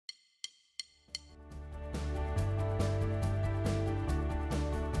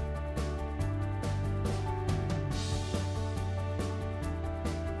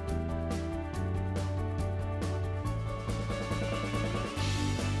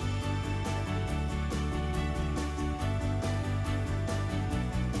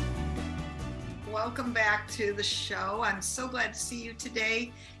welcome back to the show. I'm so glad to see you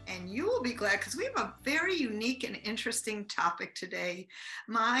today, and you will be glad because we have a very unique and interesting topic today.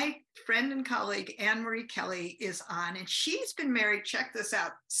 My friend and colleague, Annmarie Kelly, is on, and she's been married, check this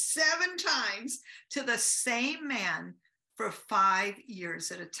out, 7 times to the same man for 5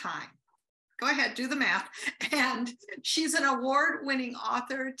 years at a time. Go ahead, do the math. And she's an award-winning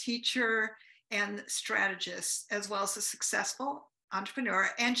author, teacher, and strategist, as well as a successful entrepreneur.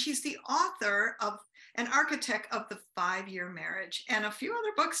 And she's the author of an architect of the 5-year marriage and a few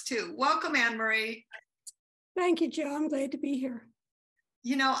other books too. Welcome, Annmarie. Thank you, Jill. I'm glad to be here.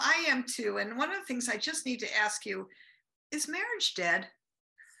 You know, I am too. And one of the things I just need to ask you, is marriage dead?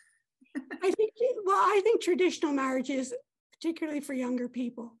 I think traditional marriages, particularly for younger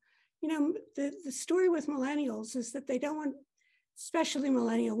people, you know, the story with millennials is that they don't want, especially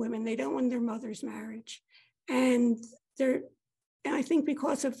millennial women, they don't want their mother's marriage. And I think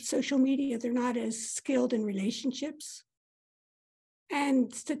because of social media, they're not as skilled in relationships.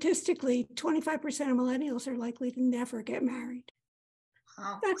 And statistically, 25% of millennials are likely to never get married.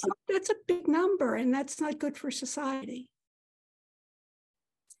 Oh. That's a big number, and that's not good for society.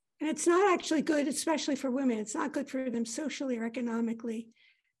 And it's not actually good, especially for women. It's not good for them socially or economically.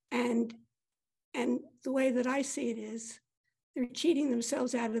 And the way that I see it is, they're cheating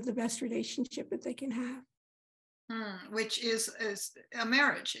themselves out of the best relationship that they can have. Which is a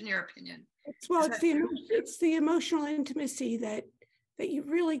marriage, in your opinion? It's the emotional intimacy that you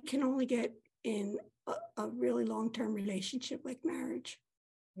really can only get in a really long-term relationship like marriage.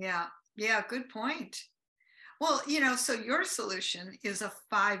 Yeah, good point. Well, you know, so your solution is a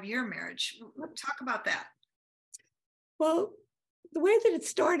 5-year marriage. Talk about that. Well, the way that it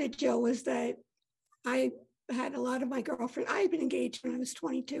started, Jill, was that I had a lot of my girlfriends. I had been engaged when I was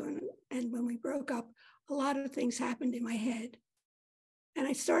 22, and when we broke up, a lot of things happened in my head. And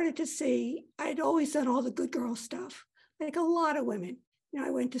I started to see, I'd always done all the good girl stuff, like a lot of women. You know,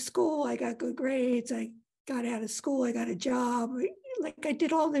 I went to school, I got good grades, I got out of school, I got a job, like I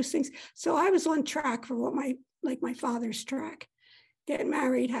did all those things. So I was on track for what my father's track: get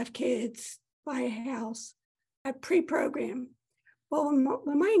married, have kids, buy a house. I pre-programmed. Well,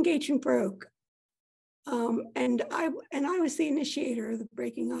 when my engagement broke, and I was the initiator of the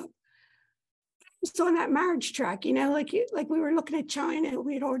breaking up. I was on that marriage track, you know, like we were looking at China.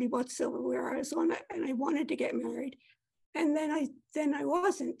 We had already bought silverware. I was on that, and I wanted to get married, and then I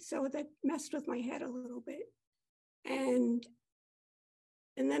wasn't. So that messed with my head a little bit, and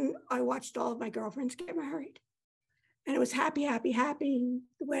then I watched all of my girlfriends get married, and it was happy, happy, happy.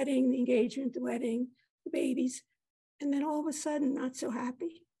 The wedding, the engagement, the wedding, the babies, and then all of a sudden, not so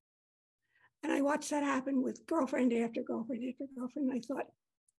happy. And I watched that happen with girlfriend after girlfriend after girlfriend. And I thought,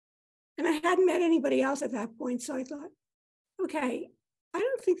 and I hadn't met anybody else at that point. So I thought, okay, I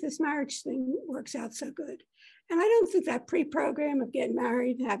don't think this marriage thing works out so good. And I don't think that pre-program of getting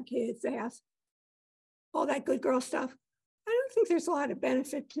married and have kids, the house, all that good girl stuff, I don't think there's a lot of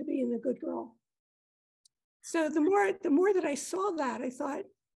benefit to being the good girl. So the more that I saw that, I thought,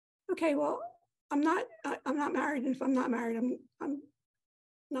 okay, well, I'm not married. And if I'm not married, I'm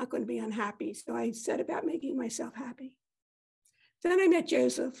not going to be unhappy. So I set about making myself happy. Then I met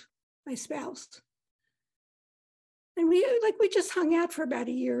Joseph, my spouse. And we just hung out for about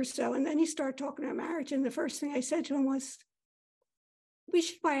a year or so. And then he started talking about marriage. And the first thing I said to him was, we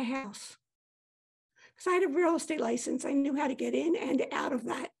should buy a house. Because I had a real estate license. I knew how to get in and out of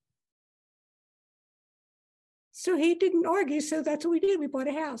that. So he didn't argue. So that's what we did. We bought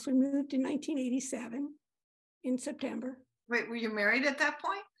a house. We moved in 1987 in September. Wait, were you married at that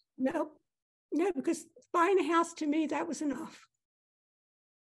point? No, because buying a house to me, that was enough.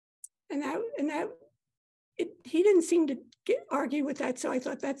 And he didn't seem to argue with that. So I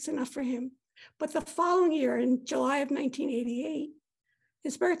thought that's enough for him. But the following year, in July of 1988,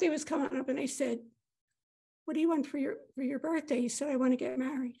 his birthday was coming up, and I said, what do you want for your birthday? He said, I want to get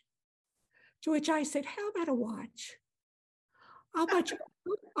married. To which I said, how about a watch?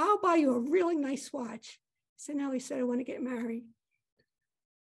 I'll buy you a really nice watch. So no, he said, I want to get married.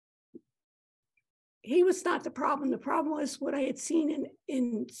 He was not the problem. The problem was what I had seen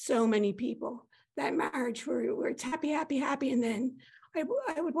in so many people, that marriage where it's happy, happy, happy. And then I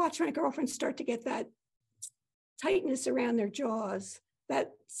would watch my girlfriends start to get that tightness around their jaws,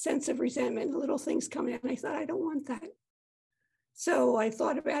 that sense of resentment, little things coming out. And I thought, I don't want that. So I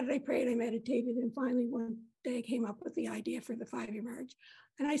thought about it, I prayed, I meditated, and finally one day I came up with the idea for the 5-year marriage.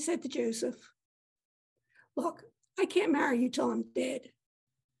 And I said to Joseph, look, I can't marry you till I'm dead.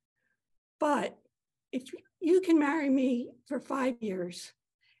 But if you can marry me for 5 years,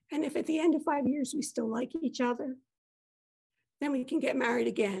 and if at the end of 5 years we still like each other, then we can get married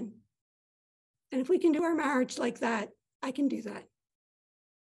again. And if we can do our marriage like that, I can do that.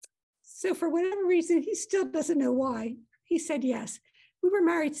 So for whatever reason, he still doesn't know why, he said yes. We were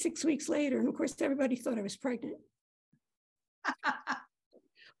married 6 weeks later, and of course, everybody thought I was pregnant.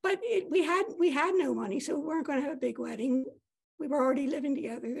 But we had no money, so we weren't going to have a big wedding. We were already living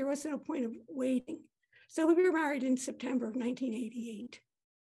together. There was no point of waiting. So we were married in September of 1988.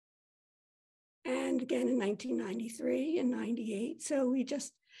 And again in 1993 and 98. So we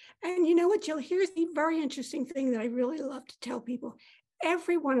just, and you know what, Jill, here's the very interesting thing that I really love to tell people.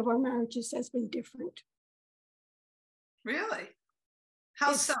 Every one of our marriages has been different. Really?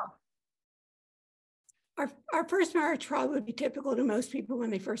 How so? Our first marriage probably would be typical to most people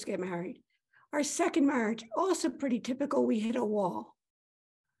when they first get married. Our second marriage, also pretty typical. We hit a wall.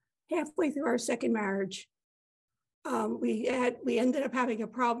 Halfway through our second marriage, we ended up having a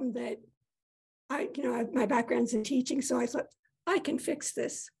problem that my background's in teaching, so I thought, I can fix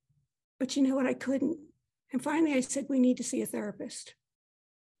this. But you know what, I couldn't. And finally I said, we need to see a therapist.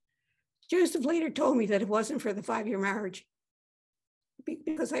 Joseph later told me that it wasn't for the 5-year marriage,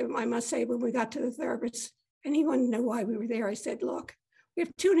 because I must say, when we got to the therapist and he wanted to know why we were there, I said, look, we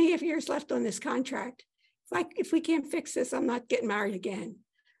have 2.5 years left on this contract. If we can't fix this, I'm not getting married again.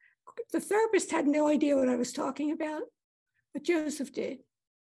 The therapist had no idea what I was talking about, but Joseph did.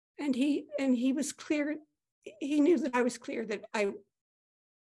 And he was clear. He knew that I was clear that I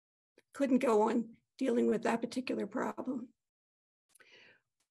couldn't go on dealing with that particular problem.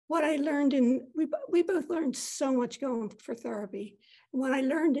 What I learned we both learned so much going for therapy. And what I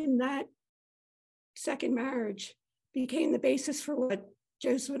learned in that second marriage became the basis for what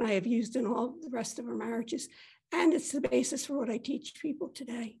Joseph and I have used in all the rest of our marriages. And it's the basis for what I teach people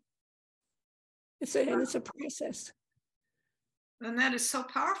today. It's a process. And that is so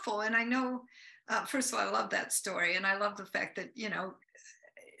powerful. And I know, first of all, I love that story. And I love the fact that,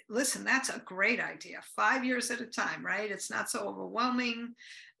 listen, that's a great idea. 5 years at a time, right? It's not so overwhelming.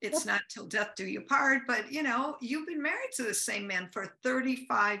 It's not till death do you part, but you've been married to the same man for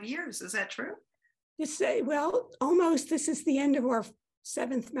 35 years. Is that true? Well, almost. This is the end of our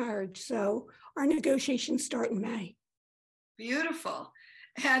 7th marriage. So our negotiations start in May. Beautiful.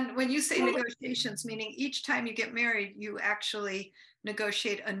 And when you say negotiations, meaning each time you get married, you actually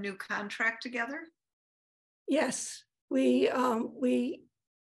negotiate a new contract together? Yes. We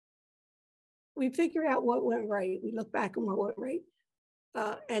figure out what went right. We look back on what went right.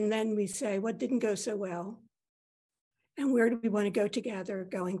 And then we say, what didn't go so well? And where do we want to go together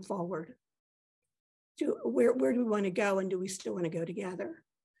going forward? Where do we want to go, and do we still want to go together?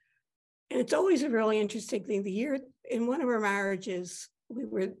 And it's always a really interesting thing. The year in one of our marriages,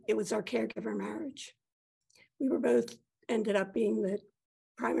 it was our caregiver marriage. We were both ended up being the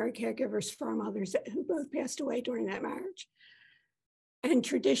primary caregivers for our mothers who both passed away during that marriage. And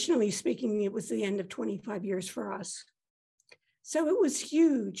traditionally speaking, it was the end of 25 years for us. So it was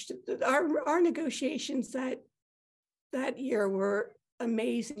huge. Our negotiations that year were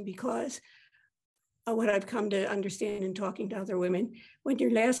amazing, because of what I've come to understand in talking to other women. When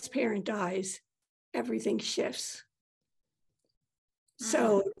your last parent dies, everything shifts.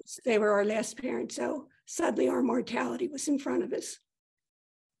 So they were our last parent. So suddenly our mortality was in front of us.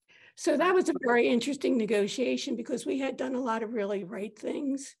 So that was a very interesting negotiation, because we had done a lot of really right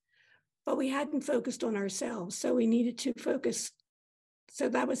things, but we hadn't focused on ourselves. So we needed to focus. So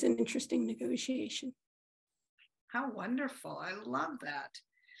that was an interesting negotiation. How wonderful. I love that.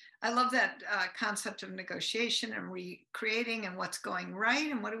 I love that concept of negotiation and recreating and what's going right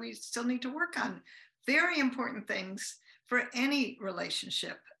and what do we still need to work on. Very important things for any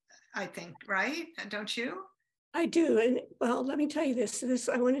relationship, I think, right? Don't you? I do. And well, let me tell you this.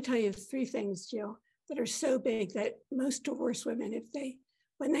 I want to tell you 3 things, Jill, that are so big that most divorced women,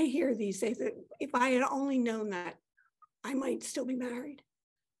 when they hear these, they think, if I had only known that, I might still be married.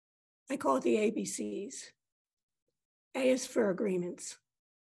 I call it the ABCs. A is for agreements.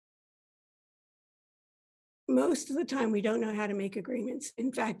 Most of the time, we don't know how to make agreements.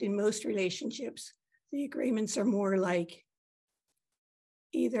 In fact, in most relationships, the agreements are more like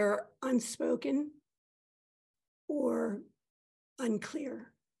either unspoken or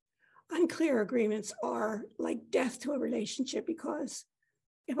unclear. Unclear agreements are like death to a relationship, because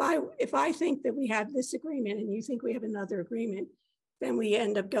if I think that we have this agreement and you think we have another agreement, then we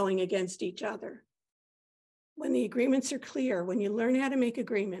end up going against each other. When the agreements are clear, when you learn how to make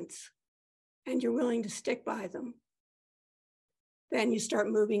agreements and you're willing to stick by them, then you start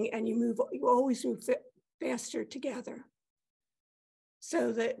moving, and you always move faster together.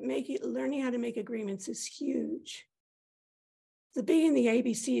 So that learning how to make agreements is huge. The B in the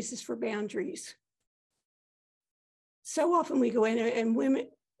ABCs is for boundaries. So often we go in, and women,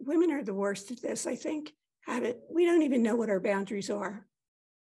 women are the worst at this, I think. We don't even know what our boundaries are.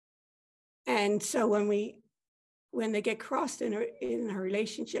 And so when they get crossed in our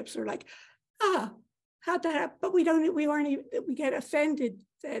relationships, we're like, how'd that happen? But we get offended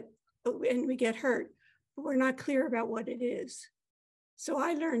and we get hurt, but we're not clear about what it is. So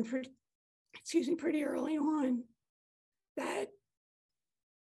I learned pretty early on that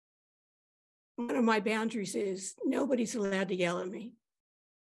one of my boundaries is nobody's allowed to yell at me.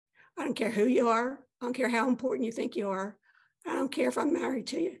 I don't care who you are. I don't care how important you think you are. I don't care if I'm married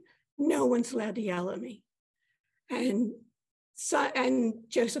to you. No one's allowed to yell at me. And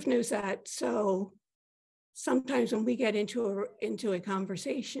Joseph knows that. So sometimes when we get into a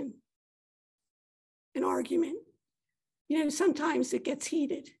conversation, an argument, sometimes it gets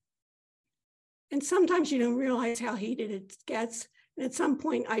heated. And sometimes you don't realize how heated it gets. And at some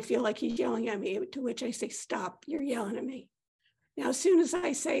point, I feel like he's yelling at me, to which I say, stop, you're yelling at me. Now, as soon as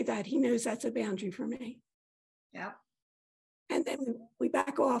I say that, he knows that's a boundary for me. Yeah. And then we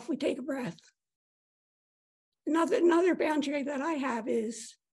back off, we take a breath. Another boundary that I have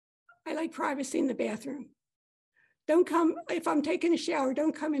is I like privacy in the bathroom. Don't come, if I'm taking a shower,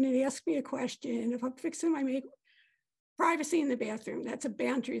 don't come in and ask me a question. If I'm fixing my makeup, privacy in the bathroom, that's a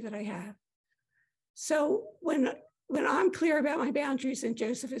boundary that I have. So when I'm clear about my boundaries and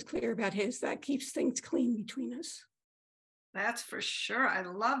Joseph is clear about his, that keeps things clean between us. That's for sure. I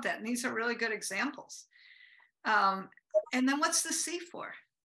love that. And these are really good examples. And then what's the C for?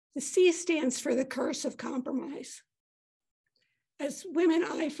 The C stands for the curse of compromise. As women,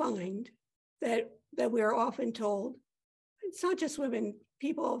 I find that we're often told, it's not just women,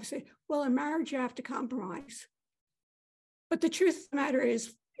 people always say, well, in marriage, you have to compromise. But the truth of the matter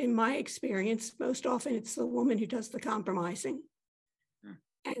is, in my experience, most often it's the woman who does the compromising.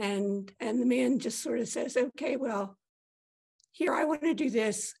 And the man just sort of says, okay, well, here, I want to do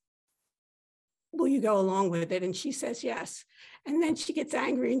this. Will you go along with it? And she says yes. And then she gets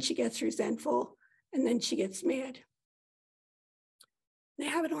angry and she gets resentful and then she gets mad. They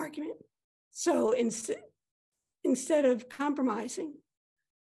have an argument. So instead of compromising,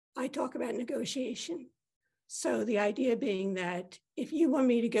 I talk about negotiation. So the idea being that if you want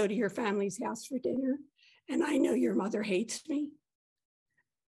me to go to your family's house for dinner and I know your mother hates me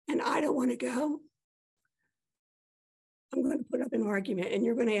and I don't want to go, I'm going to put up an argument and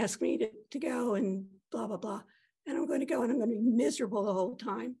you're going to ask me to go and blah, blah, blah. And I'm going to go and I'm going to be miserable the whole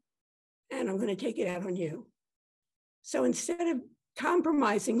time. And I'm going to take it out on you. So instead of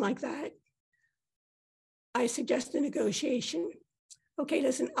compromising like that, I suggest a negotiation. Okay,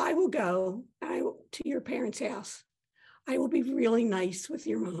 listen, I will go to your parents' house. I will be really nice with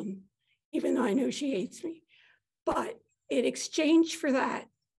your mom, even though I know she hates me. But in exchange for that,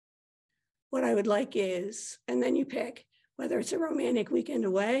 what I would like is, and then you pick, whether it's a romantic weekend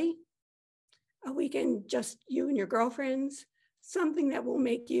away, a weekend just you and your girlfriends, something that will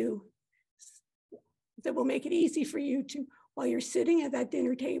make it easy for you to, while you're sitting at that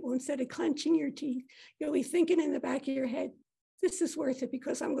dinner table, instead of clenching your teeth, you'll be thinking in the back of your head, this is worth it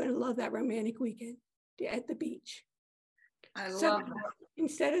because I'm going to love that romantic weekend at the beach. I love that.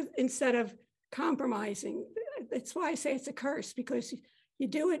 Instead of compromising, that's why I say it's a curse, because you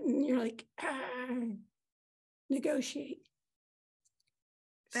do it and you're like, negotiate.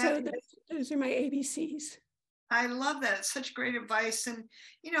 So those are my ABCs. I love that. It's such great advice. And,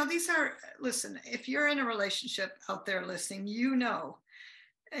 listen, if you're in a relationship out there listening, you go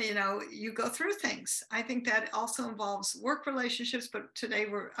through things. I think that also involves work relationships, but today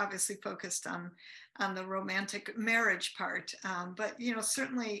we're obviously focused on the romantic marriage part. But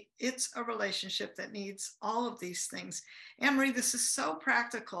certainly it's a relationship that needs all of these things. Annmarie, this is so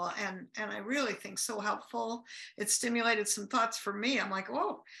practical and I really think so helpful. It stimulated some thoughts for me. I'm like,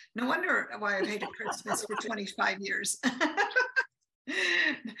 oh, no wonder why I've hated Christmas for 25 years.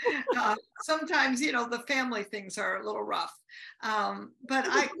 Sometimes, the family things are a little rough. But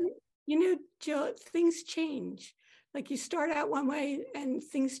Jill, things change. Like you start out one way and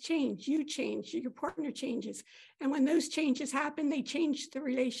things change. You change, your partner changes. And when those changes happen, they change the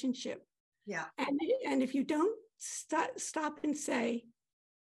relationship. Yeah. And if you don't stop and say,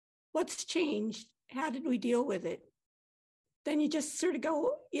 what's changed? How did we deal with it? Then you just sort of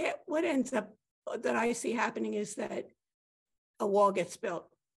go, yeah, what ends up that I see happening is that a wall gets built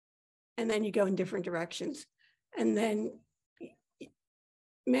and then you go in different directions. And then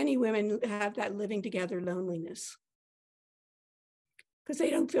many women have that living together loneliness because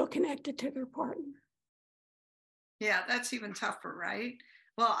they don't feel connected to their partner. Yeah, that's even tougher, right?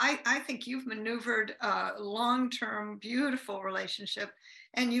 Well, I think you've maneuvered a long-term, beautiful relationship,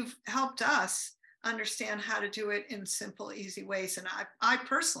 and you've helped us understand how to do it in simple, easy ways. And I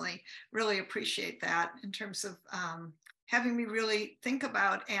personally really appreciate that in terms of having me really think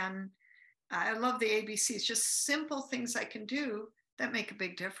about, and I love the ABCs, just simple things I can do that make a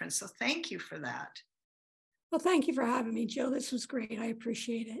big difference. So thank you for that. Well, thank you for having me, Jill. This was great. I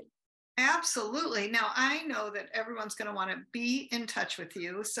appreciate it. Absolutely. Now, I know that everyone's going to want to be in touch with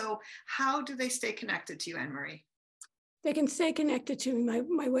you. So how do they stay connected to you, Annmarie? They can stay connected to me.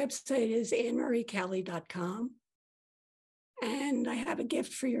 My website is annmariekelly.com. And I have a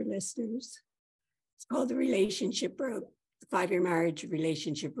gift for your listeners. It's called the Relationship Road, the 5-Year Marriage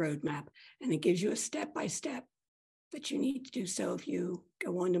Relationship Roadmap. And it gives you a step-by-step that you need to do. So if you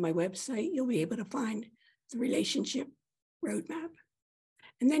go onto my website, you'll be able to find the Relationship Roadmap.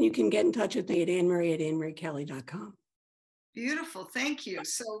 And then you can get in touch with me at annmariekelly.com. Beautiful. Thank you.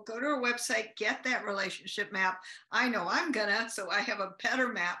 So go to our website, get that relationship map. I know I'm gonna, so I have a better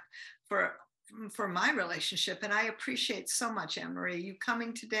map for my relationship. And I appreciate so much, Annmarie, you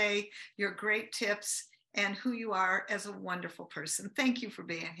coming today, your great tips, and who you are as a wonderful person. Thank you for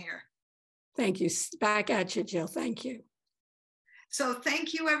being here. Thank you. Back at you, Jill. Thank you. So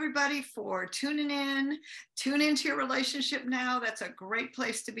thank you, everybody, for tuning in. Tune into your relationship now. That's a great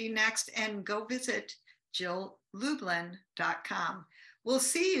place to be next. And go visit JillLublin.com. We'll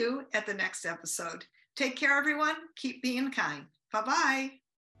see you at the next episode. Take care, everyone. Keep being kind. Bye-bye.